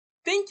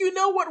Think you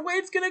know what way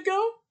it's gonna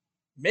go?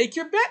 Make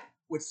your bet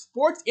with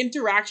Sports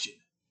Interaction.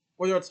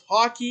 Whether it's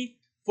hockey,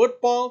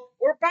 football,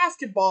 or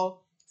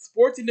basketball,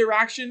 Sports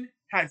Interaction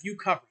has you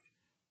covered.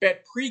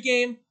 Bet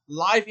pregame,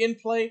 live in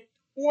play,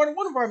 or on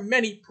one of our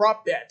many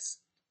prop bets.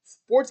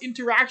 Sports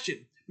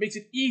Interaction makes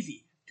it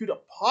easy to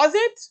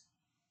deposit,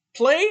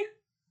 play,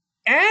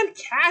 and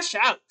cash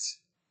out.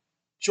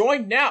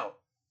 Join now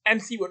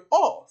and see what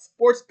all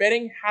sports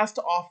betting has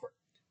to offer.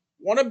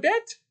 Want to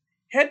bet?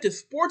 Head to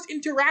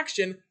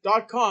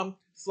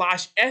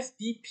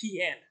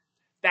sportsinteraction.com/SDPN.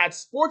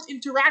 That's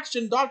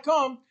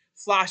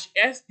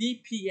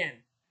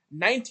sportsinteraction.com/SDPN.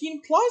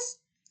 19 plus,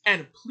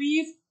 and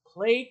please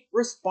play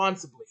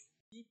responsibly.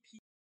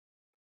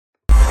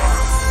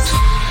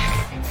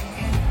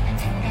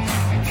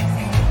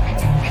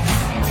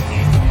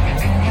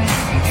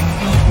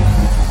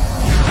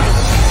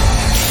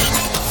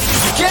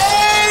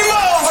 Game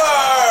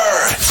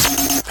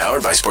over!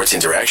 Powered by Sports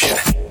Interaction,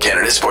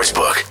 Canada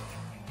Sportsbook.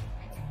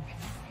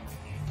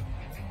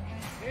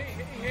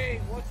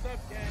 Hey, what's up,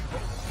 gang?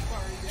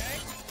 Sorry,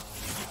 gang.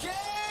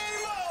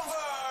 Game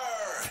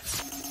over!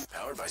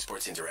 Powered by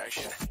Sports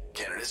Interaction,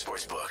 Canada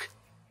Sportsbook.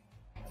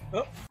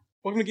 Oh,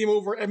 welcome to Game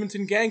Over,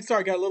 Edmonton gang.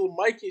 Sorry, got a little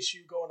mic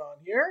issue going on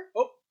here.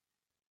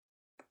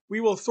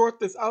 We will sort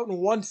this out in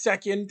 1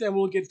 second, and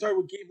we'll get started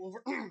with Game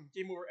Over,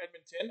 Game Over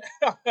Edmonton.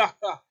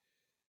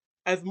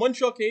 As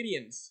Montreal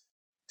Canadiens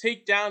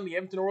take down the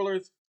Edmonton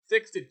Oilers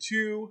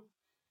 6-2.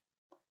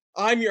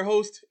 I'm your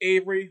host,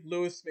 Avery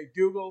Lewis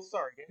McDougall.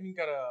 Sorry, I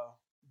got a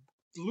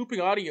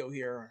looping audio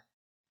here.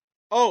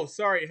 Oh,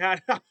 sorry, I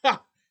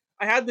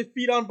had the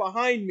feed on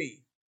behind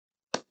me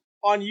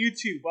on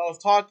YouTube while I was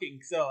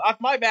talking, so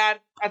that's my bad.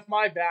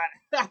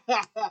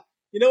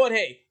 You know what?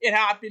 Hey, it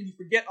happened. You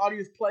forget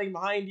audio's playing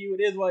behind you.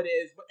 It is what it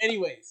is. But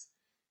anyways,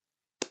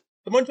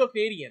 the Montreal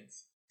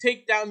Canadiens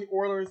take down the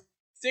Oilers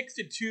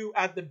 6-2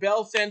 at the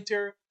Bell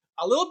Center.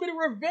 A little bit of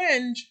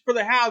revenge for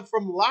the Habs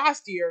from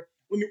last year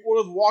when the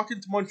Oilers walked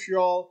into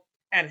Montreal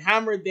and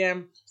hammered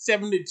them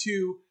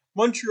 7-2.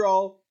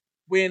 Montreal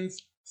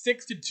wins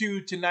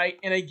 6-2 tonight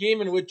in a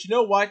game in which, you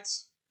know what?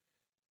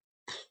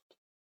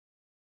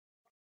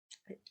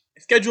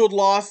 Scheduled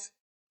loss,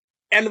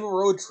 end of a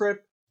road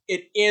trip.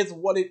 It is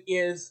what it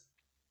is.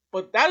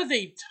 But that is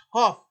a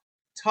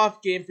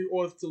tough game for the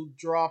Oilers to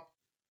drop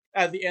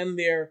at the end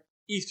there.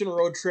 Eastern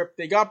road trip.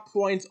 They got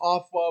points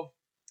on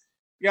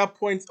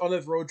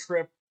this road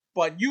trip,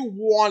 but you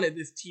wanted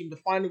this team to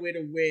find a way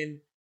to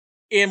win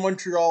in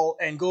Montreal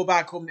and go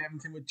back home to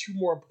Edmonton with 2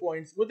 more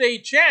points with a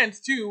chance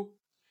to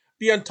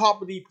be on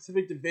top of the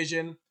Pacific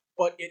Division,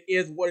 but it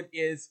is what it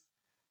is.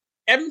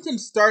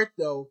 Edmonton's start,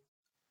 though,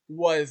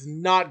 was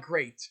not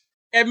great.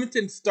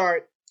 Edmonton's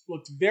start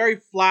looked very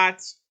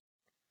flat.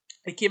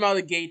 It came out of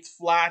the gates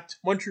flat.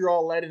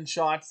 Montreal led in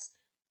shots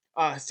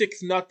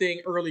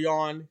 6-0 early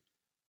on.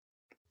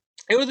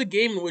 It was a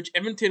game in which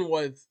Edmonton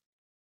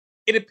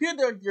it appeared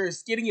like they were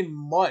skating in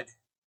mud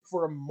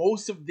for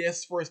most of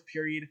this first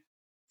period,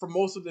 for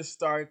most of this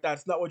start.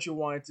 That's not what you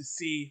wanted to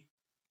see.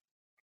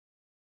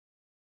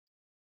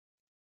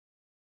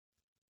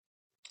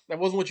 That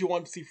wasn't what you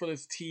wanted to see for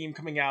this team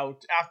coming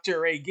out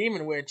after a game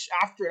in which,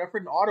 after an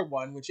effort in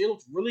Ottawa, in which it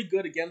looked really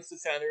good against the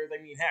Senators. I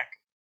mean, heck,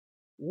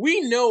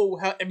 we know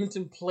how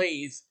Edmonton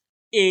plays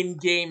in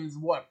games,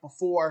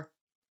 before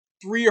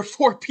 3 or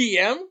 4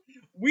 p.m.?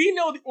 We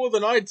know the Oilers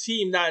are not a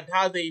team that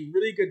has a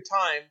really good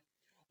time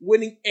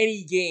winning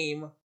any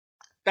game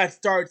that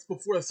starts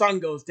before the sun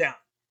goes down.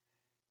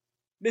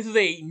 This is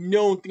a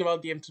known thing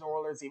about the Edmonton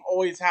Oilers. They've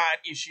always had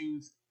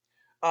issues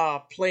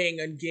playing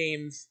on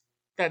games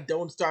that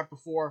don't start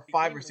before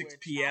 5 or 6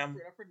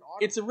 p.m.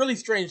 It's a really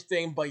strange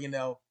thing, but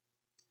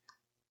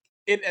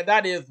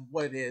that is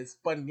what it is.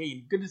 But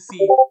hey, good to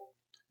see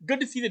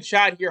the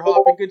chat here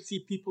hopping. Good to see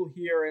people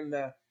here in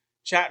the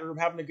chat room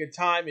having a good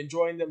time,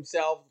 enjoying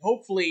themselves.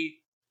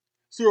 Hopefully,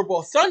 Super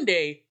Bowl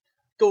Sunday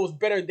goes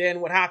better than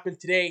what happened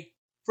today.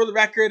 For the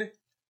record,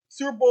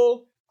 Super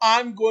Bowl,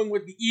 I'm going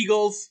with the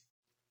Eagles.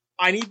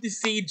 I need to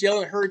see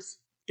Jalen Hurts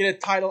get a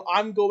title.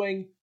 I'm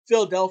going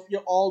Philadelphia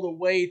all the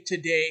way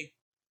today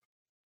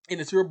in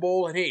the Super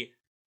Bowl. And hey,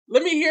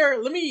 let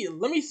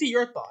me see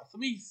your thoughts.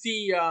 Let me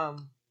see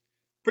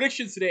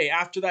predictions today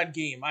after that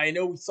game. I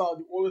know we saw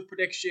the Oilers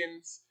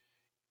predictions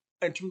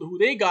in terms of who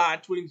they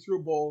got to win the Super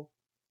Bowl,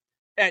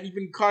 and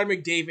even Connor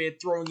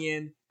McDavid throwing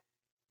in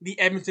the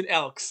Edmonton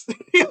Elks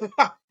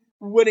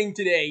winning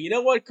today. You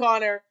know what,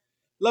 Connor?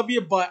 Love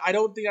you, but I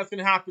don't think that's going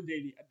to happen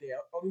today. I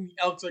don't think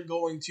the Elks are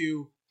going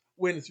to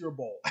win the Super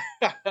Bowl.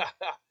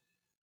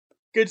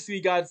 Good to see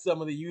you got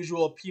some of the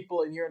usual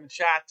people in here in the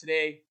chat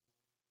today.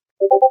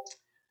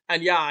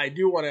 And yeah, I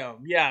do want to,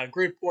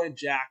 great point,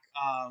 Jack.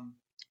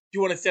 Do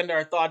want to send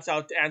our thoughts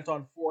out to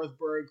Anton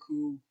Forsberg,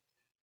 who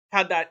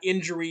had that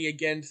injury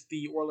against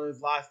the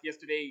Oilers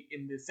yesterday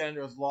in the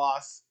Senators'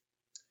 loss.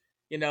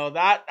 You know,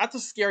 that's a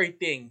scary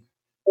thing,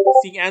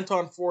 seeing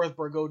Anton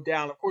Forsberg go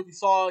down. Of course, we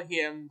saw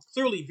him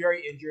clearly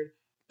very injured,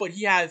 but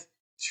he has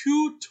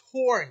 2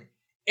 torn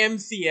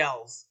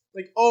MCLs.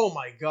 Like, oh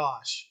my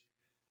gosh.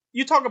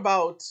 You talk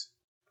about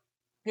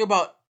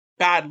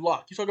bad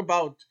luck. You talk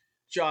about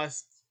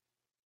just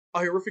a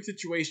horrific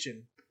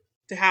situation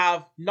to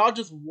have not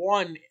just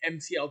one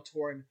MCL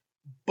torn,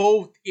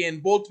 both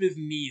of his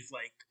knees.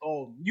 Like,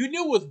 oh, you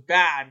knew it was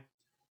bad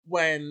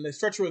when the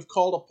stretcher was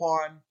called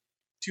upon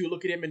to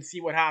look at him and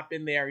see what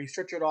happened there. He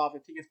stretchered off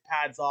and took his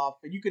pads off,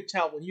 and you could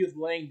tell when he was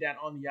laying down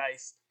on the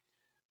ice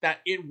that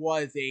it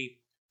was a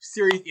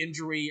serious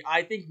injury.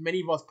 I think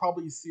many of us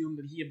probably assumed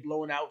that he had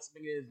blown out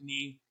something in his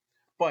knee,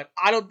 but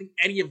I don't think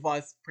any of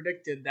us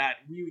predicted that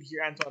we would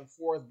hear Anton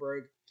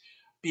Forsberg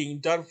being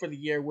done for the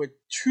year with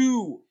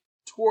 2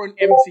 torn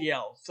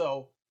MCL.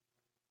 So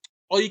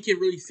all you can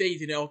really say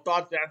is,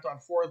 thoughts to Anton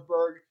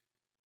Forsberg,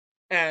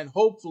 and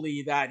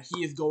hopefully that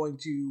he is going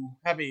to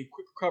have a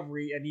quick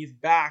recovery and he's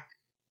back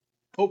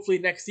hopefully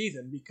next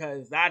season,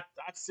 because that's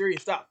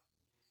serious stuff.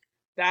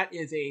 That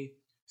is a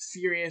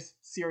serious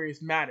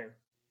matter.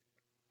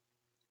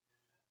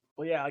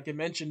 Well, yeah, like I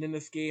mentioned in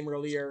this game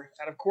earlier,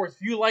 and of course,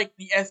 if you like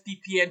the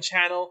SDPN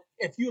channel,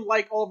 if you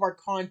like all of our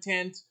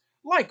content,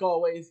 like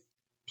always,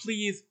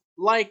 please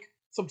like,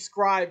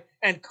 subscribe,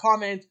 and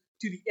comment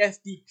to the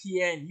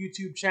SDPN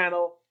YouTube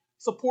channel.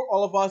 Support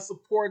all of us,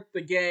 support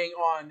the gang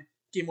on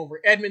Game Over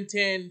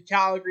Edmonton,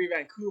 Calgary,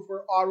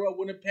 Vancouver, Ottawa,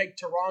 Winnipeg,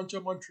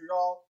 Toronto,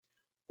 Montreal.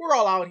 We're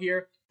all out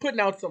here putting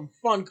out some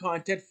fun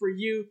content for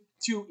you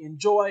to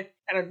enjoy.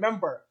 And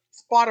remember,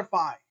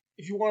 Spotify,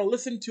 if you want to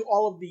listen to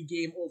all of the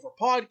Game Over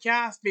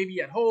podcasts,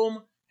 maybe at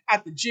home,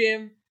 at the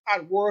gym,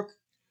 at work,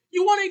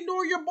 you want to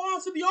ignore your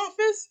boss at the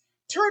office?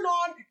 Turn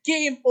on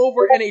Game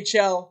Over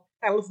NHL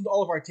and listen to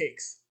all of our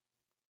takes.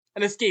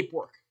 And escape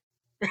work.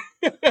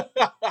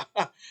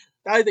 That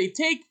is a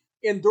take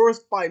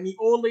endorsed by me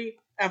only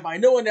and by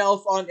no one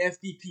else on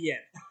SDPN.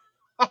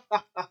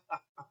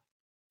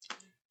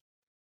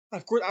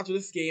 Of course, after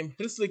this game,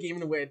 this is a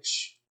game in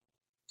which,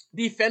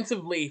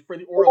 defensively for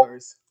the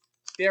Oilers,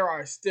 there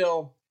are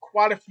still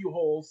quite a few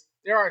holes.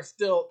 There are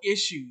still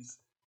issues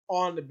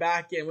on the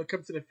back end when it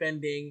comes to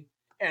defending.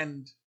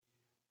 And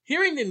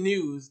hearing the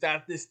news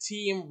that this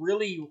team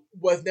really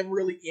was never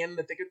really in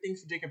the thick of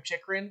things for Jakob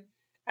Chychrun,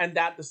 and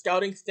that the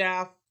scouting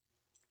staff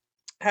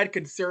had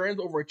concerns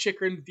over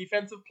Chychrun's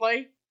defensive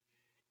play,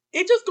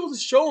 it just goes to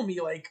show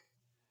me, like,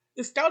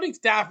 the scouting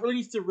staff really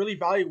needs to really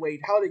evaluate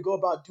how they go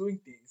about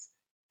doing things.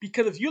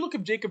 Because if you look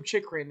at Jakob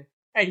Chychrun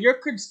and your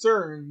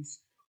concerns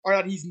are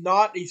that he's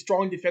not a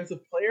strong defensive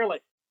player,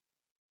 like,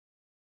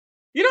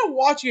 you're not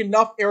watching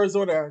enough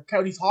Arizona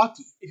Coyotes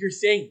hockey if you're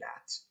saying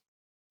that.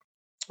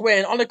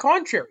 When, on the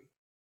contrary,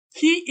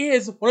 he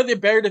is one of their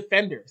better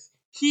defenders.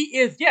 He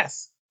is,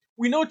 yes,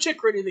 we know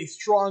Chychrun is a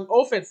strong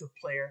offensive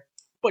player,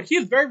 but he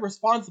is very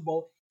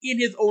responsible in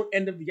his own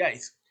end of the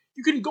ice.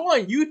 You can go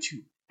on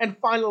YouTube and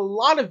find a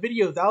lot of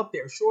videos out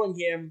there showing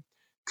him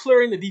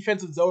clearing the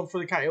defensive zone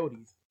for the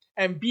Coyotes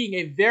and being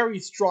a very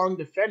strong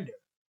defender.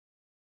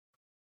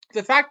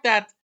 The fact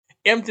that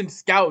Edmonton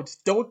scouts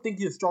don't think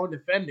he's a strong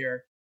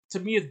defender, to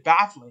me, is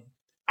baffling.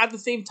 At the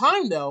same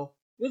time, though,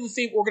 this is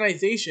the same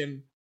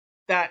organization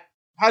that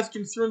has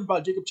concerns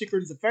about Jakob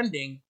Chychrun's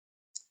defending,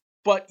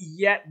 but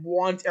yet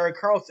wants Erik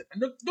Karlsson.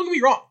 And don't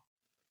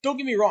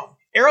get me wrong.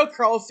 Erik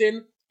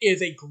Karlsson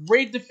is a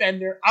great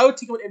defender. I would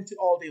take him on Edmonton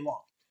all day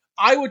long.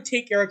 I would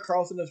take Erik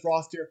Karlsson as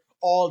roster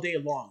all day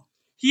long.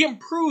 He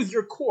improves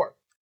your core.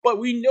 But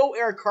we know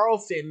Erik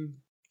Karlsson,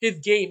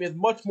 his game is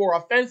much more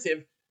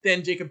offensive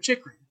than Jakob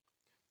Chychrun.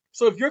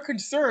 So if your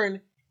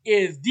concern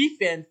is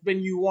defense when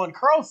you want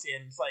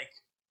Karlsson, it's like,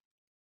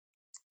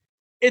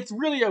 it's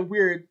really a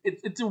weird,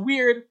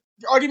 the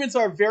arguments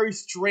are very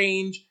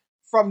strange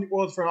from the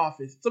Oilers front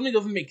office. Something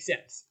doesn't make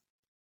sense.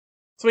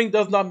 Something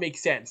does not make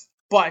sense.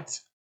 But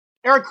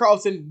Erik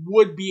Karlsson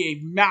would be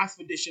a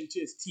massive addition to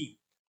his team.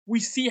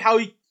 We see how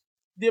can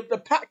you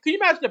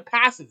imagine the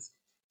passes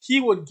he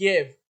would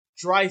give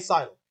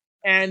Draisaitl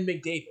and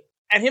McDavid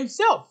and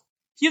himself?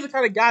 He's the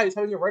kind of guy who's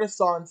having a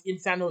renaissance in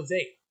San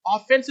Jose.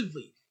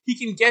 Offensively, he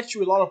can get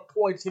you a lot of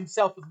points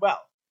himself as well.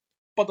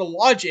 But the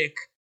logic,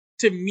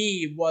 to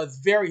me, was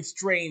very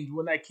strange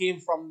when that came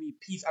from the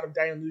piece out of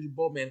Daniel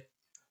Nugent-Bowman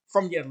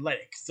from The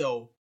Athletic.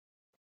 So,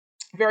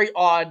 very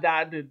odd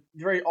that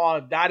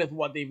is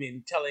what they've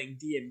been telling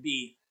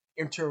DNB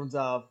in terms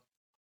of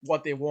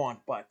what they want.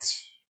 But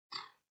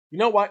you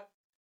know what?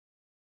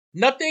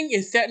 Nothing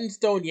is set in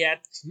stone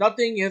yet.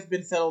 Nothing has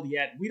been settled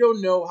yet. We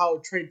don't know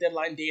how trade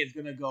deadline day is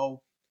going to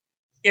go.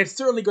 It's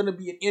certainly going to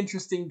be an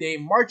interesting day.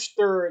 March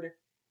 3rd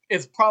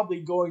is probably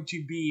going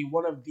to be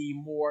one of the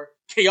more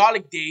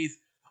chaotic days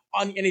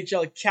on the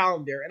NHL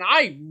calendar. And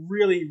I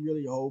really,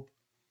 really hope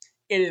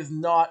it is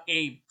not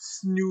a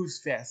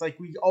snooze fest like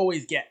we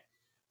always get.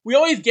 We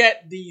always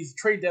get these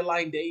trade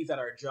deadline days that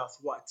are just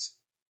what?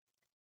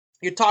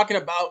 You're talking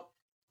about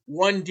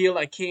one deal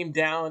that came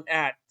down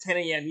at 10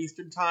 a.m.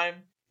 Eastern time,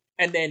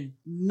 and then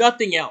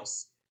nothing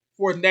else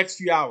for the next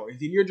few hours.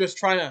 And you're just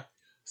trying to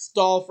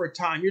stall for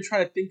time. You're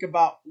trying to think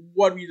about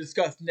what we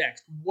discuss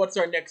next. What's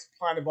our next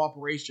plan of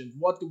operations?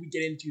 What do we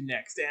get into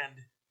next? And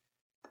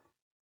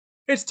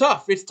it's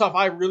tough. It's tough.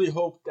 I really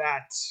hope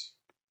that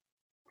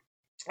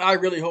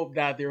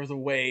there is a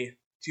way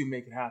to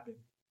make it happen.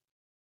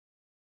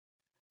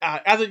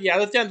 as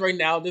it stands right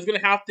now, there's gonna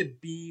have to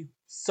be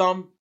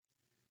some.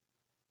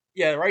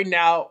 Yeah, right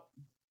now,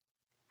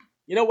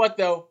 you know what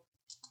though?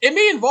 It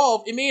may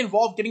involve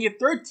getting a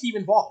third team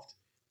involved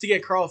to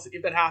get Carlson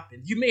if that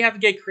happens. You may have to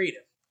get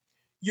creative.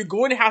 You're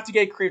going to have to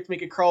get creative to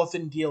make a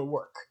Carlson deal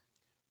work.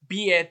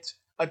 Be it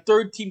a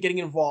third team getting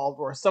involved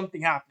or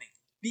something happening.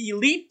 The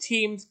elite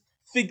teams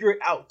figure it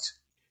out.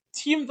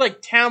 Teams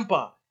like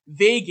Tampa,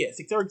 Vegas,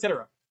 etc.,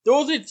 etc.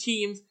 Those are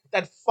teams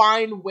that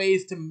find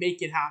ways to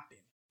make it happen.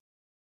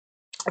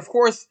 Of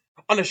course,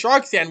 on the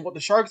Sharks end, what the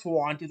Sharks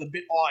want is a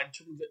bit odd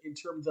in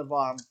terms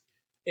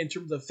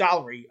of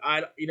salary.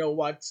 You know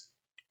what?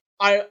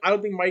 I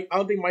don't think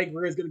Mike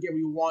Grier is going to get what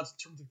he wants in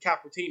terms of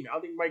cap retainment. I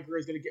don't think Mike Grier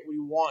is going to get what he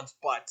wants,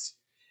 but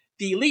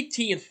the elite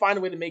teams find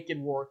a way to make it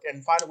work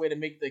and find a way to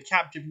make the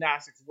cap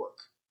gymnastics work.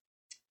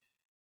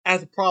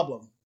 As a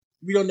problem,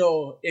 we don't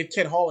know if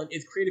Ken Holland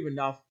is creative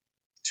enough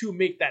to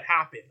make that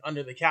happen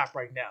under the cap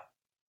right now.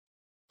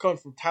 Coming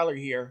from Tyler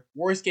here,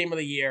 worst game of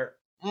the year.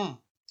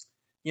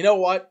 You know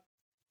what?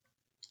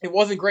 It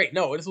wasn't great.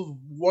 No, this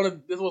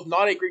was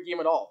not a great game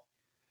at all.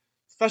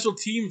 Special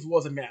teams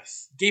was a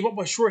mess. Gave up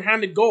a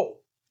shorthanded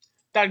goal.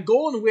 That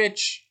goal in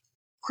which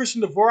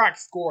Christian Dvorak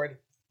scored,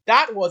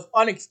 that was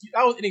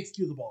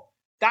inexcusable.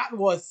 That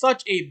was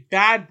such a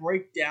bad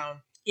breakdown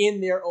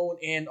in their own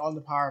end on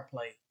the power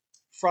play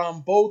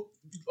from both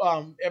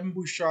Evan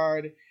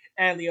Bouchard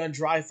and Leon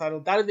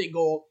Draisaitl. That is a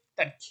goal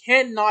that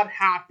cannot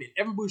happen.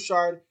 Evan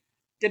Bouchard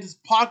gets his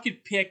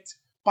pocket picked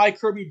by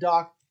Kirby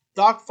Dach.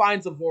 Dach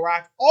finds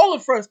Dvorak all in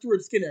front of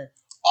Stuart Skinner,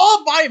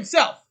 all by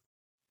himself.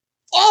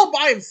 All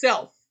by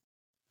himself.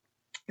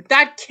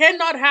 That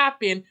cannot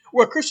happen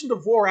where Christian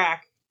Dvorak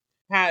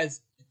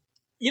has,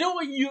 you know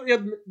what, you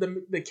have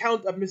the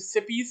count of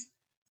Mississippis?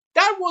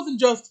 That wasn't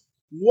just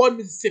one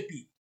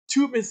Mississippi,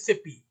 two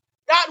Mississippi.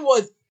 That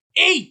was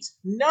 8,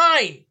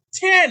 9,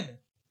 10,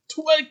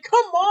 12.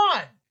 Come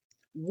on.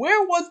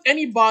 Where was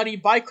anybody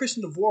by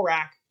Christian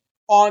Dvorak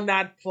on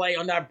that play,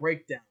 on that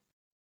breakdown?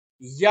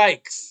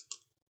 Yikes.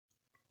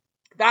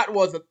 That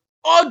was an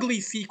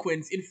ugly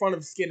sequence in front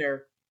of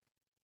Skinner.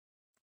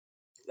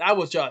 That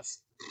was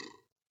just...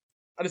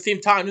 At the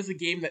same time, this is a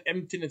game that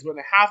Edmonton is going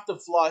to have to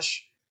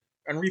flush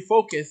and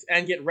refocus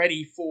and get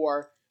ready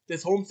for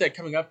this homestand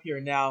coming up here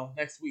now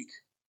next week.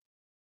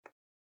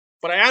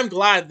 But I am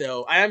glad,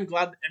 though. I am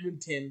glad that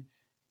Edmonton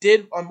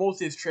did, on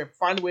most of his trip,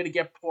 find a way to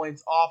get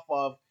points off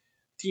of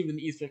teams in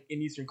the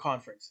Eastern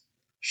Conference.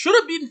 Should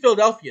have beaten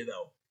Philadelphia,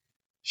 though.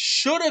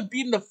 Should have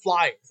beaten the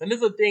Flyers. And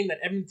this is the thing that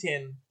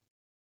Edmonton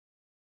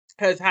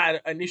has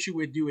had an issue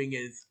with doing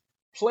is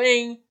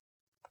putting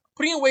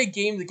away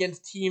games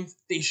against teams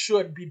they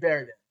should be better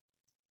than.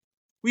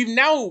 We've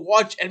now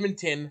watched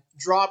Edmonton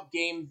drop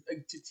games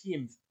to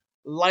teams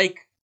like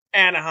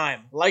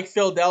Anaheim, like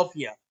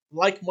Philadelphia,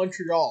 like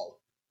Montreal.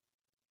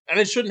 And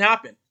it shouldn't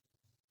happen.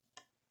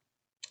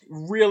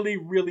 Really,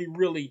 really,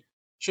 really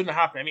shouldn't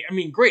happen. I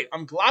mean, great.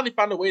 I'm glad they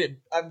found a way to.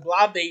 I'm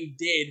glad they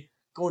did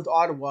go into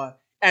Ottawa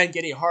and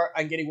get a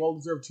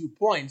well-deserved 2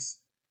 points.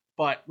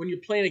 But when you're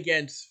playing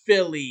against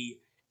Philly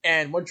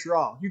and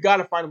Montreal, you got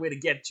to find a way to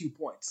get 2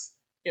 points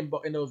in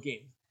those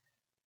games.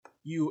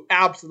 You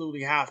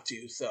absolutely have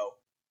to. So,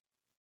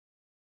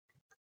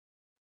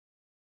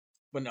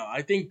 but no,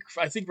 I think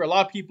for a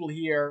lot of people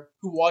here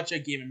who watch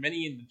that game, and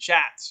many in the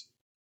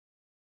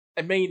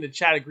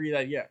chat agree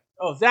that yeah.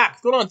 Oh, Zach,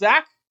 what's going on,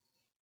 Zach?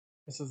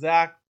 This is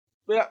Zach.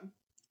 Yeah.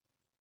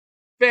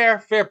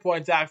 Fair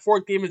point, Zach.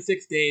 4th game in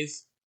 6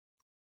 days.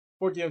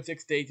 4th game in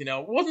 6 days. You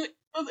know,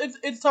 it's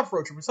a tough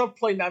road trip. It's tough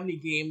playing that many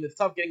games. It's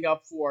tough getting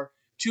up for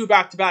 2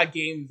 back-to-back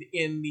games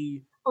in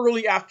the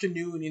early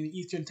afternoon in the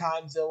Eastern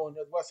Time Zone and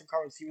the Western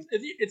Conference teams.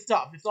 It's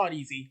tough. It's not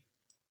easy.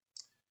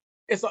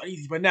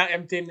 But now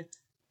Edmonton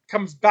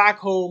comes back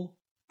home.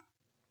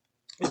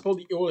 They pull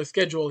the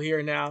schedule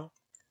here now.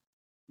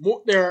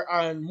 There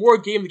are more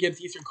games against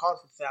the Eastern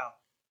Conference now.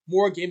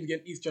 More games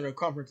against Eastern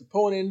Conference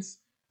opponents.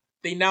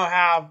 They now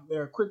have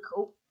their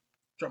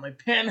drop my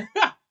pen.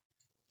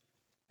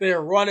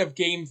 Their run of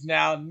games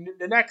now.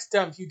 The next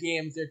few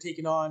games they're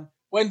taking on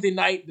Wednesday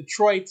night,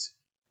 Detroit.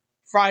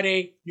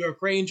 Friday, New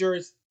York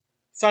Rangers.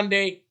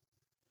 Sunday,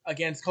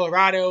 against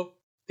Colorado.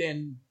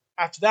 Then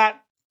after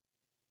that,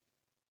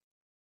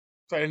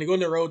 they're going to go on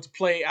the road to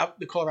play out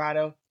the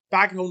Colorado.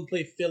 Back at home to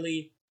play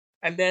Philly.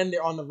 And then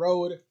they're on the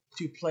road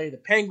to play the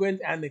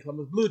Penguins and the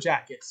Columbus Blue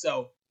Jackets.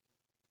 So,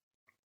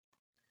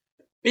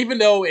 even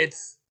though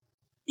it's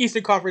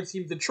Eastern Conference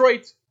team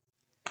Detroit,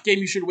 game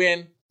you should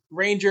win.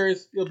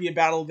 Rangers, it'll be a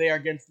battle there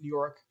against New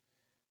York.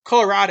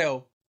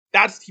 Colorado,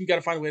 that's the team you got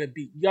to find a way to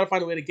beat. You got to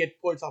find a way to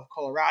get points off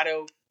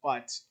Colorado,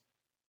 but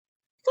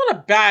it's not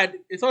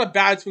a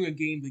bad swing of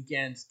games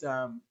against.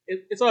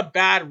 It's not a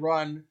bad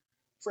run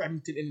for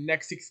Edmonton in the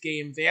next 6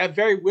 games. They have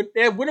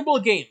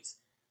winnable games.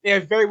 They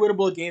have very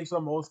winnable games for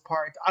the most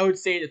part. I would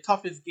say the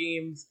toughest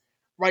games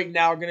right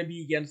now are going to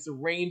be against the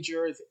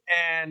Rangers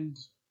and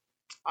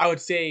I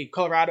would say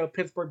Colorado,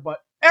 Pittsburgh, but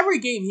every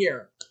game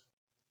here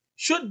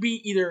should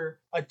be either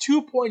a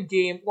 2-point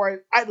game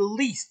or at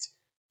least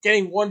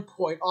getting 1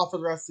 point off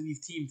of the rest of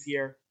these teams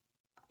here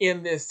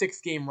in this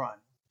 6-game run.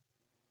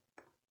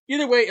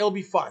 Either way, it'll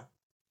be fun.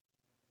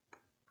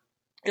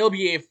 It'll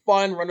be a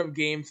fun run of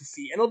games to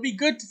see. And it'll be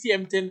good to see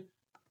Edmonton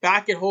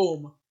back at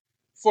home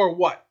for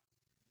what?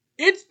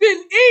 It's been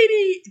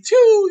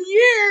 82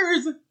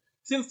 years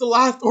since the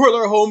last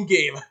Oilers home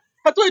game.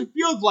 That's what it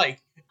feels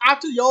like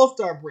after the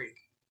All-Star break.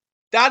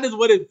 That is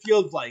what it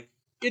feels like.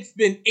 It's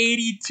been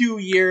 82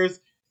 years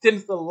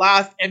since the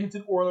last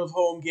Edmonton Oilers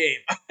home game.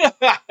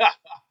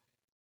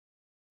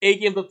 8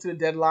 games up to the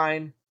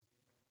deadline.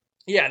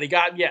 Yeah, they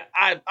got,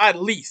 at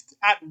least,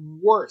 at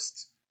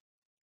worst,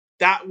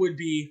 that would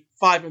be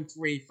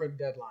 5-3 for the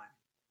deadline.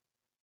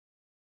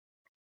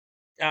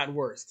 At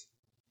worst.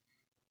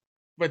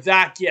 But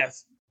Zach,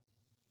 yes.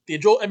 The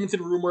Joel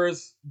Edmondson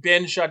rumors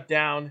been shut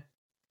down.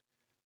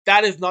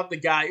 That is not the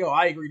guy. Oh,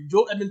 I agree.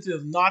 Joel Edmondson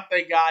is not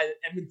the guy that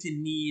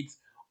Edmonton needs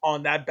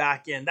on that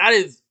back end. That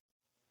is,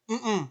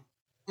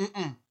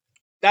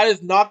 that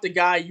is not the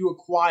guy you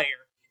acquire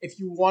if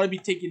you want to be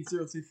taken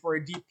seriously for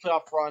a deep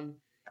playoff run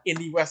in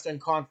the Western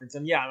Conference.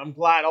 And yeah, I'm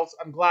glad,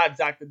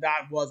 Zach,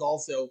 that was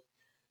also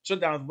shut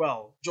down as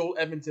well. Joel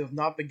Edmondson is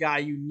not the guy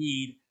you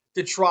need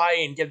to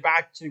try and get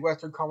back to the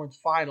Western Conference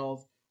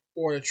Finals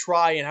or to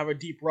try and have a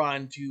deep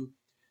run to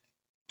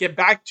get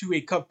back to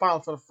a Cup final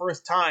for the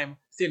first time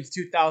since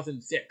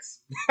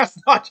 2006. That's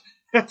not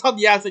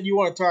the asset you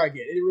want to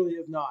target. It really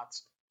is not.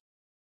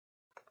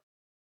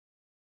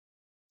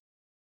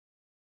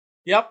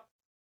 Yep.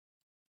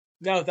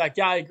 Now that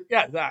guy,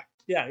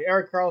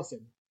 Erik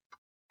Karlsson.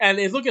 And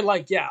it's looking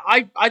like,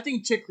 I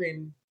think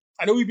Chychrun,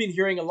 I know we've been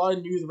hearing a lot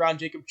of news around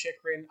Jakob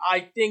Chychrun. I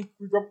think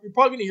we're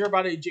probably going to hear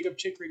about a Jakob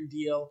Chychrun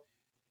deal.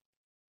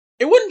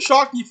 It wouldn't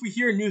shock me if we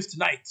hear news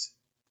tonight.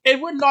 It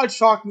would not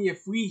shock me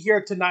if we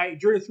hear tonight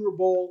during the Super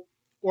Bowl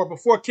or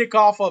before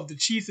kickoff of the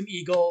Chiefs and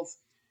Eagles,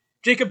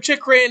 Jakob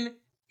Chychrun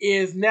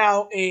is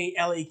now a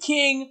LA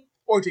King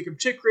or Jakob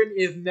Chychrun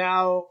is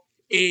now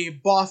a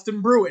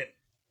Boston Bruin.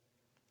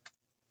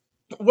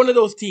 One of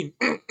those teams.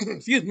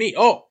 Excuse me.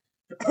 Oh.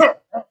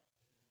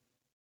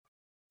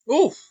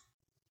 Oof.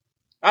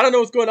 I don't know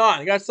what's going on.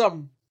 I got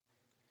something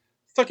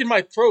stuck in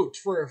my throat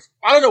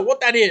I don't know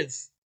what that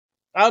is.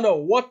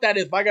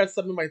 But I got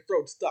something in my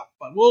throat stuck.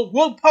 But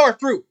we'll power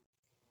through.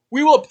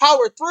 We will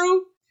power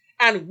through,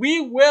 and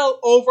we will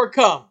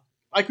overcome,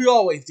 like we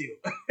always do.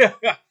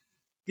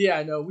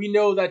 Yeah, no, we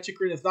know that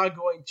Chychrun is not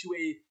going to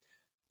a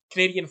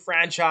Canadian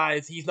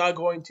franchise. He's not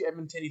going to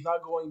Edmonton. He's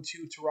not going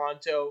to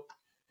Toronto.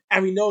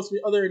 And we know some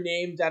other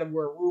names that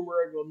were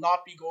rumored will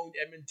not be going to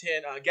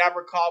Edmonton.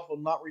 Gavrikov will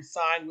not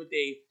resign with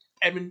a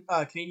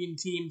Canadian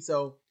team,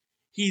 so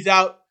he's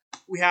out.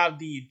 We have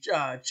the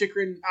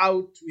Chychrun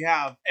out. We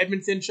have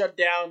Edmonton shut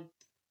down.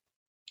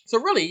 So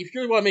really, if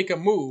you really want to make a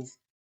move,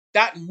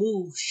 that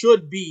move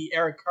should be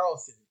Erik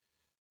Karlsson.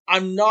 I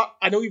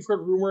know we've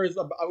heard rumors.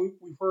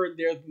 We've heard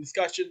there's been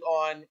discussions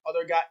on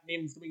other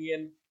names coming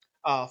in.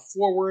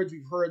 Forwards,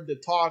 we've heard the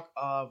talk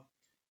of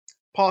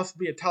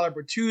possibly a Tyler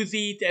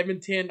Bertuzzi to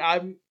Edmonton.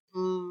 I'm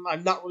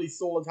not really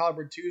sold on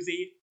Tyler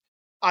Bertuzzi.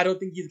 I don't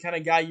think he's the kind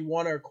of guy you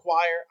want to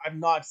acquire. I'm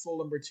not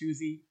sold on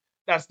Bertuzzi.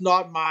 That is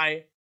not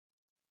my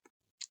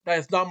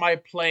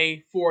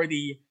play for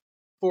the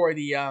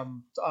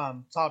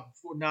top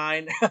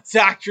 9.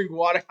 Zach, drink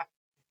water.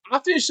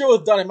 After the show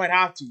is done, I might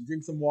have to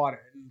drink some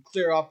water and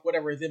clear up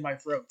whatever is in my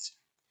throat.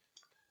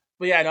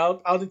 But yeah,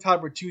 no, I don't think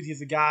Tyler Bertuzzi is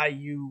the guy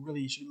you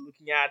really should be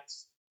looking at.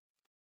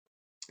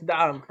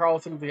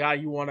 Karlsson is the guy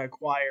you want to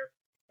acquire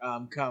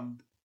come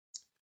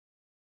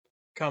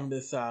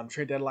this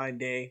trade deadline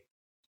day.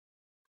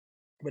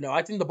 But no,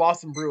 I think the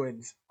Boston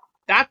Bruins,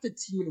 that's a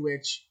team in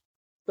which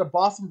the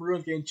Boston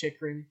Bruins getting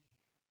Chychrun,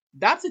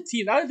 that's a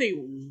team, that is a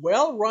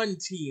well-run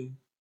team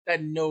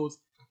that knows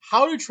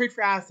how to trade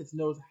for assets,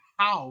 knows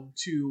how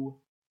to,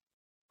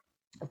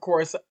 of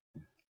course,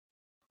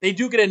 they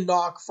do get a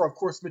knock for, of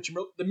course,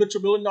 the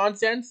Mitchell Miller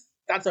nonsense.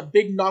 That's a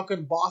big knock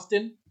on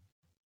Boston.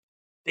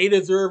 They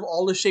deserve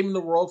all the shame in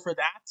the world for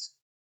that.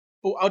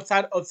 But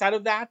outside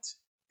of that,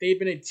 they've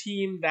been a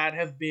team that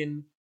has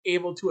been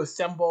able to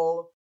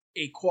assemble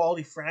a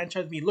quality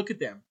franchise. I mean, look at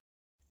them.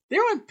 They're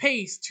on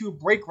pace to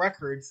break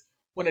records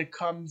when it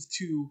comes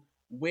to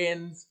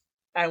wins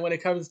and when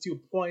it comes to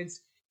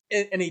points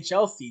in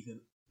NHL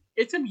season.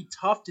 It's going to be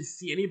tough to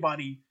see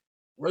anybody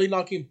really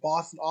knocking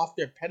Boston off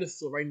their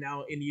pedestal right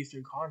now in the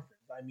Eastern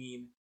Conference. I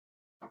mean,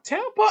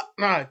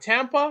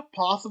 Tampa,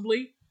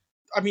 possibly.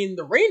 I mean,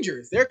 the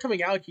Rangers, they're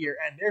coming out here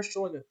and they're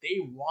showing that they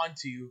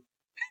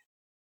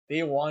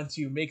want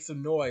to make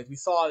some noise. We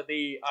saw that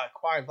they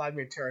acquired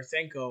Vladimir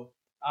Tarasenko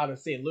out of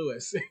St.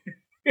 Louis.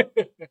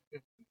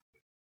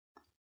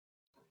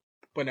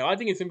 But no, I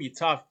think it's going to be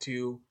tough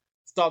to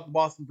stop the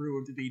Boston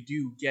Bruins if they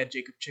do get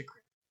Jakob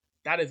Chychrun.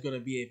 That is going to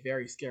be a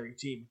very scary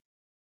team.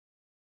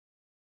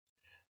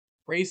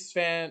 Race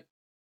fan,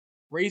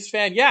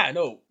 yeah,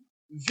 no.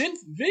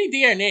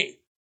 Vinny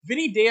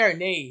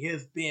Desharnais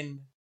has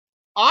been,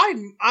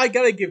 I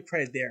gotta give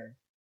credit there.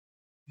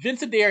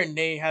 Vincent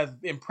Desharnais has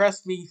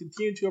impressed me,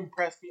 continued to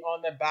impress me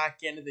on the back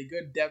end as a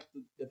good depth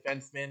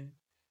defenseman.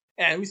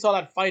 And we saw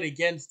that fight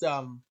against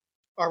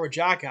Arbor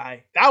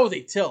Jacki, that was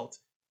a tilt.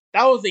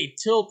 That was a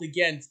tilt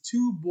against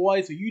two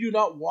boys who you do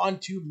not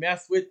want to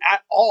mess with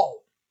at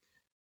all.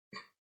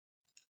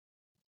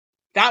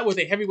 That was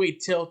a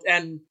heavyweight tilt,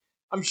 and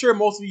I'm sure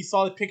most of you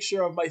saw the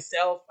picture of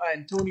myself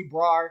and Tony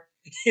Brar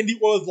in the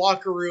Oilers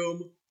locker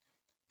room,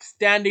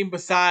 standing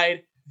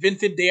beside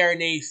Vincent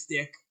Desharnais'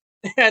 stick.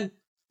 And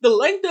the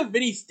length of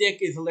Vinny's stick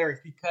is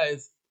hilarious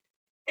because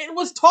it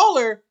was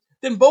taller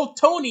than both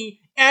Tony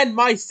and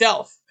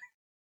myself.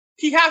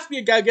 He has to be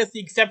a guy who gets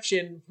the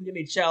exception from the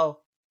NHL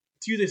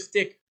to the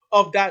stick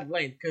of that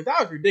length, because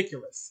that was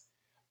ridiculous.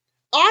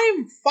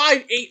 I'm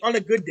 5'8" on a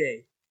good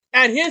day,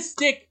 and his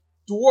stick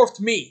dwarfed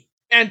me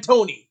and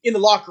Tony in the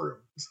locker room.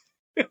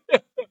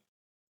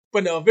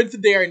 But no,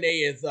 Vincent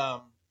Desharnais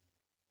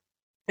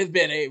has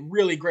been a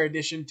really great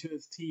addition to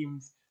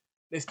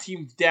this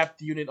team's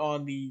depth unit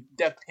on the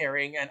depth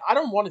pairing, and I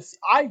don't want to see.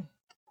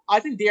 I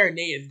think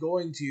Desharnais is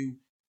going to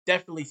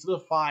definitely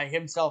solidify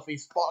himself a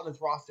spot on this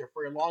roster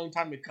for a long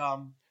time to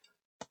come.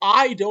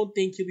 I don't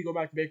think he'll be going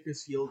back to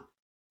Bakersfield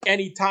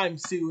anytime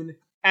soon,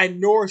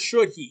 and nor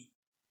should he.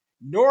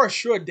 Nor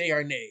should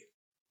Desharnais.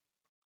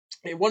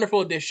 A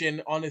wonderful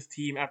addition on this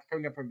team after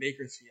coming up from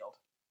Bakersfield.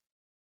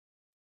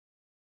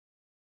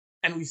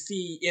 And we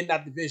see in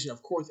that division,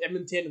 of course,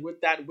 Edmonton,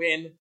 with that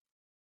win,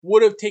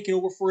 would have taken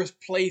over first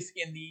place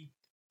in the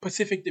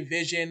Pacific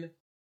Division.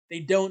 They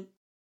don't.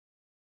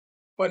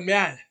 But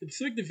man, the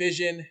Pacific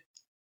Division,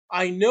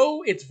 I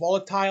know it's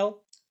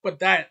volatile, but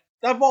that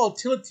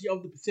volatility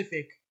of the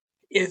Pacific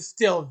is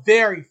still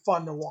very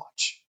fun to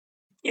watch.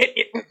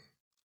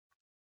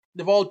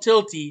 The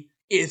volatility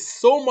is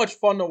so much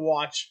fun to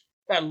watch.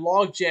 That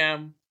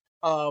logjam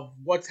of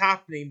what's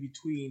happening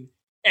between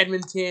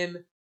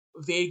Edmonton,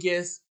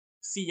 Vegas,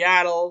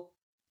 Seattle.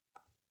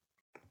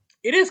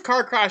 It is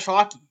car crash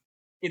hockey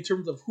in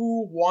terms of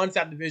who wants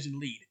that division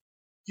lead.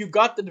 You've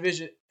got the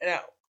division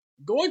now.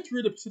 Going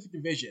through the Pacific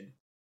Division,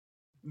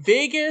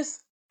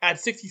 Vegas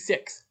at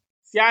 66,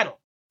 Seattle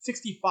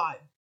 65,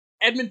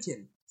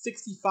 Edmonton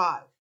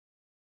 65,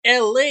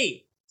 LA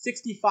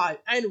 65,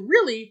 and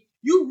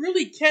you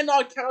really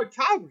cannot count out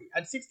Calgary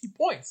at 60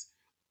 points.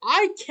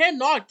 I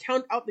cannot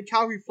count out the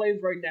Calgary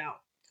Flames right now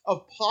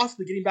of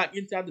possibly getting back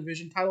into that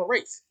division title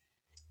race.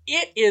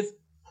 It is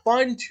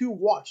fun to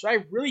watch.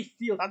 I really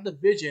feel that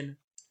division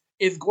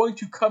is going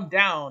to come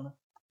down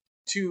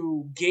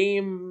to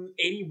game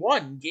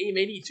 81, game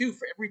 82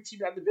 for every team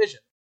in that division.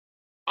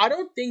 I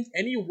don't think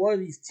any one of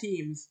these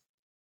teams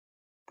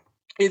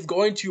is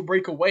going to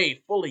break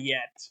away fully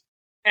yet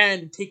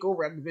and take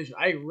over that division.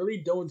 I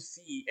really don't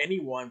see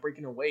anyone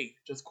breaking away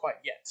just quite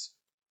yet.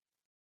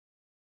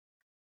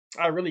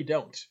 I really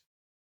don't.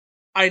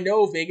 I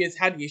know Vegas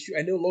had the issue.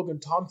 I know Logan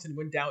Thompson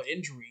went down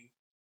injury.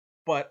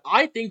 But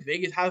I think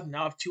Vegas has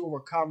enough to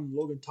overcome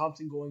Logan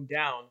Thompson going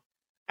down.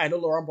 I know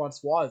Laurent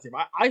Brossoit is there.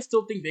 I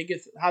still think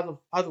Vegas has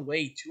a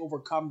way to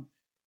overcome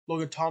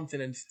Logan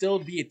Thompson and still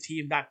be a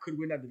team that could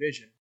win that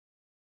division.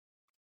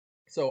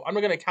 So I'm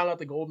not going to count out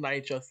the Golden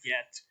Knights just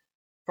yet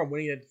from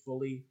winning it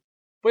fully.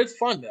 But it's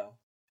fun, though.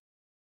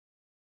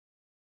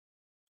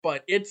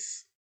 But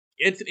it's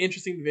an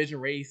interesting division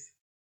race.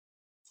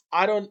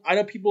 I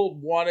know people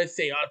want to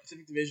say,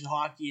 Pacific Division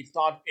hockey,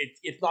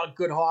 it's not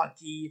good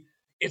hockey.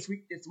 It's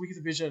weakest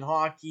division in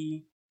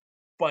hockey,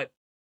 but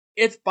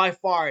it's by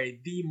far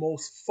the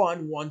most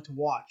fun one to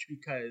watch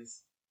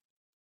because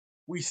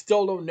we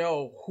still don't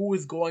know who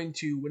is going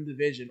to win the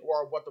division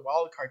or what the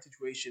wildcard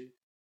situation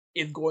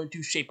is going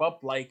to shape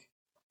up like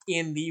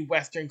in the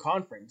Western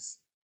Conference.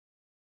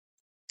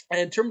 And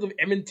in terms of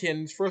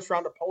Edmonton's first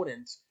round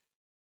opponents,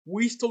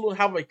 we still don't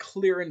have a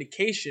clear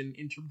indication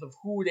in terms of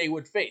who they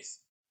would face.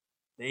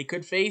 They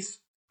could face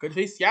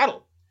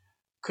Seattle,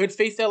 could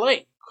face LA,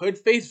 could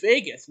face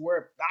Vegas,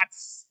 where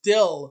that's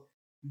still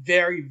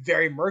very,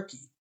 very murky.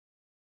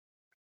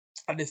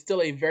 And it's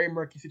still a very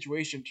murky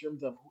situation in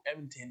terms of who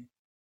Edmonton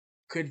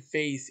could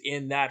face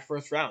in that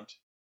first round.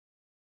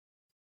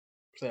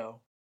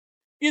 So,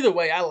 either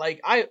way, I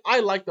like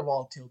the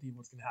volatility of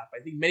what's going to happen.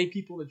 I think many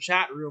people in the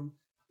chat room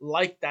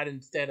like that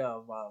instead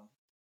of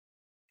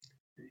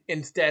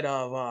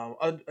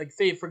like,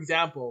 say, for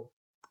example,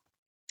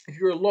 if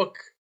you look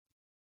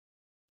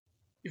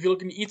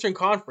in the Eastern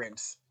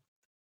Conference,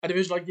 a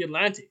division like the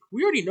Atlantic,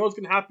 we already know what's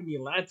going to happen in the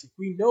Atlantic.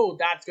 We know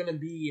that's going to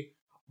be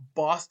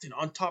Boston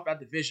on top of that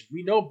division.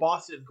 We know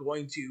Boston is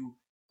going to,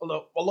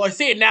 although I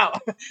say it now,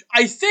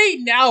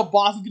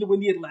 Boston's going to win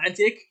the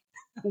Atlantic.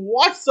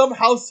 Watch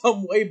somehow,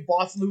 some way,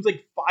 Boston lose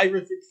like 5 or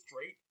 6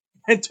 straight,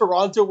 and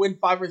Toronto win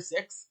 5 or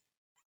 6.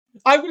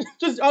 I'm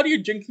just out here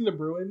jinxing the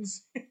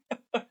Bruins.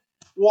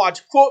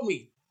 Watch, quote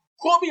me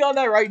on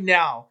that right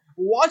now.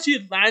 Watch the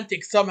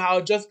Atlantic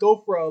somehow just go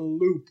for a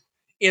loop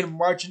in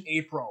March and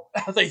April,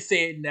 as I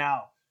say it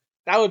now.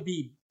 That would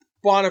be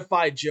bona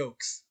fide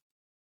jokes.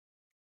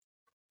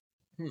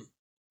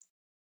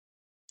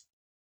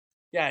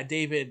 Yeah,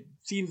 David,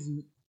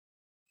 seems...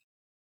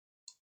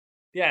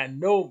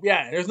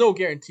 there's no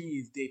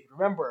guarantees, David.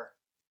 Remember,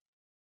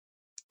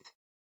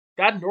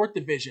 that North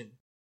Division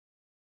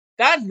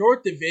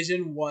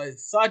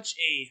was such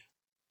a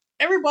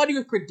everybody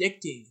was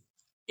predicting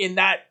in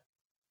that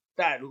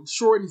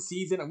shortened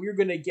season, and we were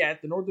going to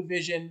get the North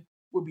Division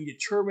would be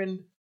determined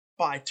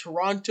by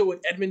Toronto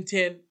and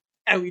Edmonton,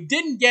 and we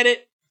didn't get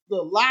it.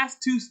 The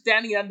last two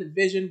standing in that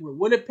division were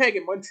Winnipeg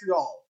and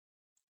Montreal.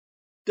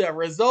 The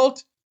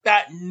result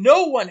that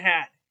no one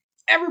had.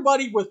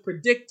 Everybody was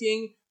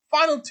predicting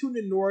final two in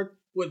the North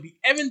would be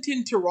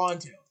Edmonton,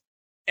 Toronto.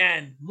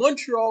 And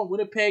Montreal and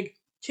Winnipeg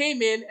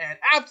came in and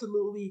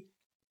absolutely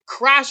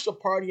crashed the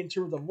party in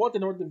terms of what the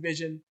North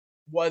Division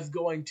was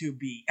going to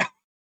be.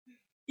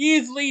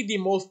 Easily the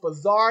most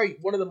bizarre,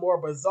 one of the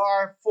more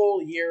bizarre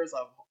full years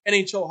of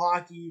NHL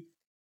hockey.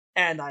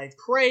 And I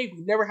pray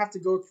we never have to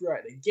go through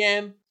that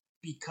again,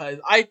 because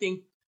I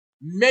think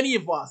many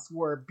of us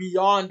were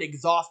beyond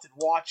exhausted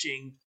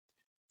watching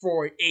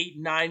for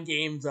 8-9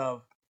 games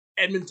of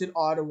Edmonton,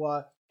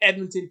 Ottawa,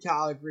 Edmonton,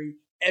 Calgary,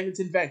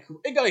 Edmonton, Vancouver.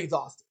 It got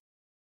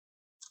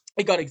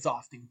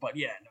exhausting, but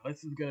yeah, no,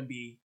 this is going to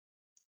be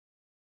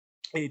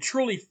a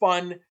truly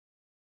fun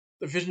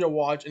division to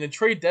watch. And the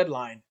trade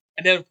deadline,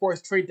 and then of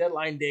course trade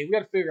deadline day, we got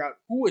to figure out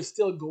who is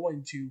still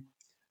going to.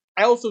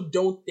 I also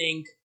don't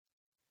think,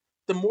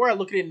 the more I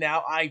look at it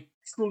now, I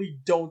truly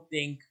don't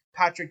think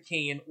Patrick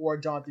Kane or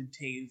Jonathan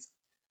Toews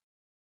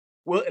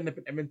will end up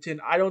in Edmonton.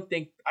 I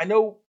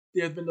know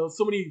there's been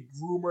so many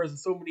rumors and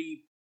so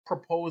many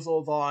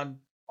proposals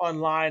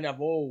online of,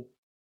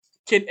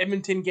 can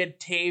Edmonton get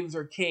Toews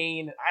or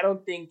Kane? I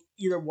don't think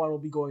either one will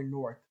be going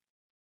north.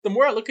 The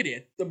more I look at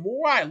it, the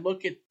more I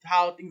look at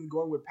how things are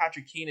going with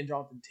Patrick Kane and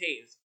Jonathan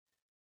Toews,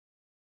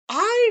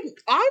 I'm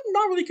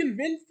not really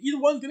convinced either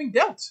one's getting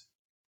dealt.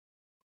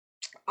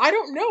 I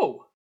don't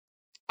know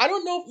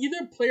if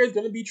either player is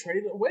going to be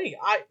traded away.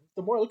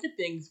 The more I look at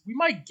things, we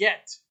might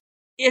get,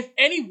 if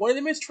any one of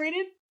them is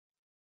traded,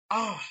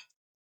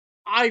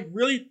 I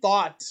really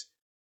thought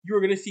you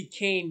were going to see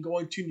Kane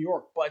going to New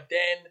York, but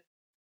then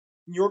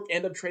New York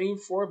ended up trading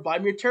for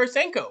Vladimir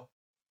Tarasenko.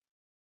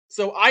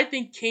 So I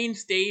think Kane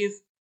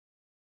stays.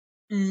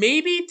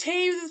 Maybe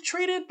Toews is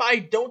traded, but I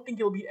don't think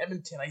it'll be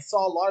Edmonton. I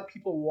saw a lot of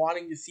people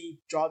wanting to see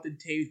Jonathan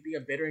Toews being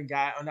a veteran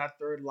guy on that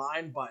third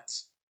line, but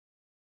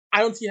I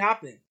don't see it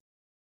happening.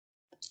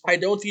 I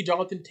don't see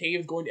Jonathan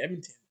Toews going to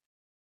Edmonton.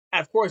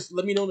 And of course,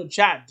 let me know in the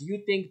chat. Do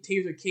you think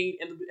Toews or Kane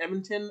end up in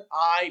Edmonton?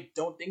 I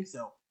don't think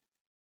so.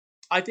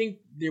 I think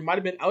there might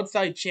have been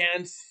outside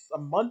chance a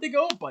month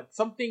ago, but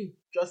something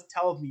just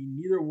tells me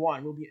neither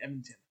one will be in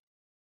Edmonton.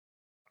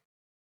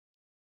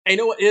 I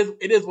know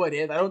it is what it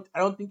is. I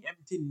don't think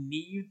Edmonton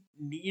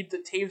needs a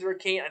Toews or a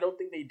Kane. I don't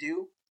think they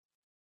do.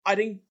 I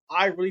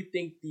really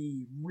think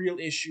the real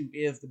issue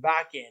is the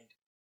back end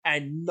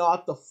and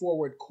not the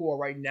forward core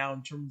right now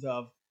in terms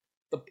of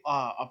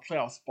a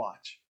playoff spot.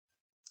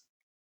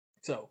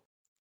 So,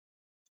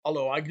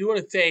 although I do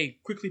want to say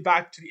quickly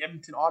back to the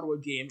Edmonton-Ottawa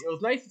game, it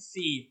was nice to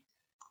see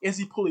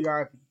Izzy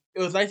Puljujarvi.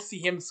 It was nice to see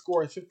him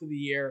score his 5th of the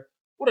year.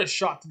 What a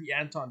shot to be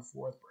Anton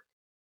Forsberg.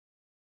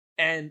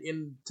 And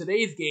in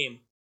today's game,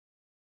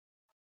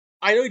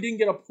 I know he didn't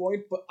get a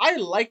point, but I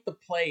like the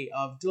play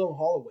of Dylan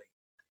Holloway.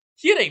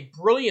 He had a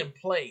brilliant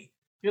play.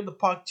 He had the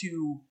puck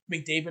to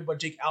McDavid, but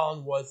Jake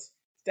Allen was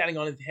standing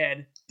on his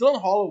head.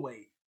 Dylan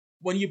Holloway,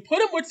 when you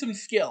put him with some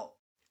skill,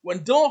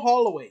 when Dylan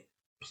Holloway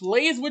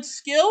plays with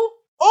skill,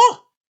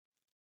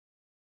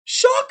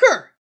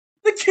 shocker!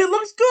 The kid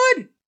looks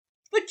good!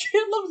 The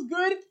kid looks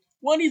good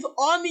when he's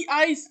on the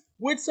ice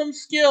with some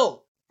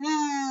skill.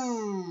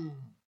 It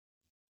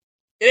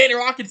ain't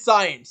rocket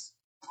science.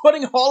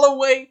 Putting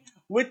Holloway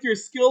with your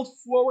skilled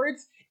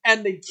forwards,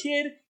 and the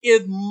kid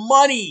is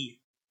money.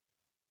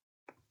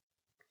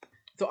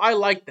 So I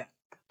like that.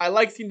 I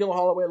like seeing Dylan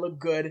Holloway look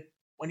good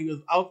when he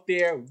was out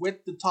there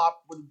with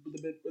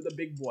the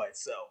big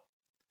boys. So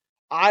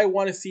I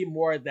want to see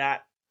more of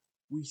that.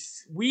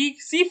 We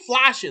see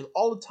flashes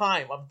all the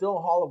time of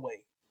Dylan Holloway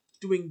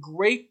doing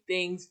great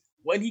things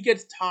when he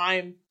gets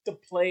time to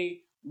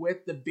play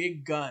with the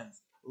big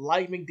guns,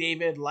 like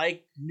McDavid,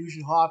 like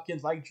Nugent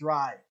Hopkins, like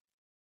Dry.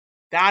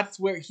 That's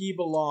where he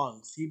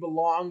belongs. He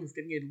belongs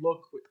getting a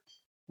look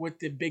with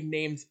the big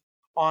names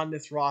on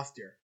this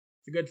roster.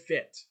 It's a good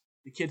fit.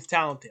 The kid's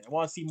talented. I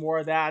want to see more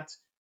of that,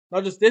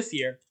 not just this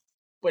year,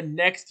 but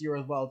next year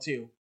as well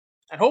too.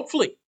 And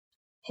hopefully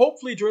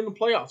during the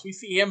playoffs, we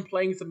see him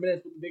playing some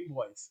minutes with the big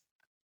boys.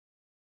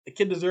 The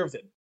kid deserves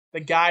it. The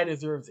guy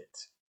deserves it.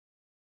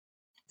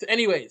 So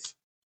anyways,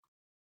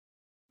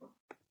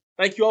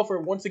 thank you all for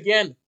once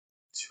again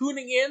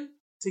tuning in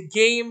to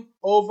Game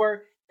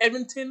Over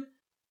Edmonton.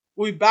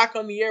 We'll be back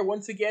on the air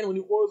once again when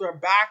the Oilers are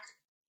back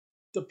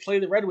to play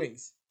the Red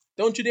Wings.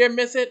 Don't you dare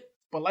miss it.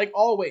 But like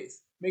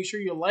always, make sure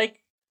you like,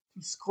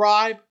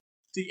 subscribe to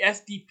the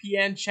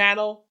SDPN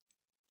channel.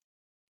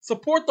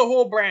 Support the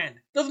whole brand.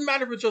 Doesn't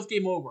matter if it's just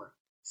Game Over.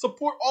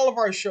 Support all of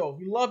our shows.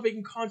 We love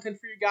making content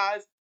for you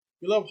guys.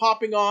 We love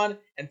hopping on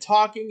and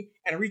talking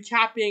and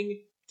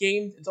recapping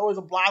games. It's always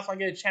a blast when I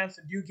get a chance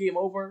to do Game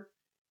Over.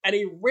 And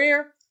a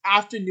rare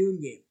afternoon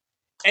game.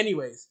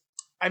 Anyways,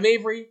 I'm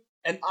Avery,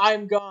 and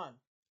I'm gone.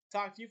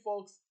 Talk to you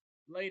folks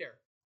later.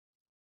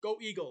 Go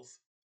Eagles.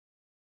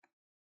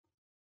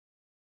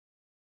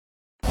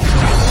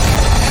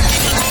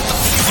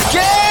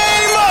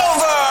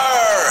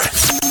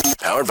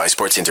 Powered by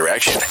Sports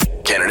Interaction,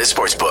 Canada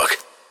Sportsbook.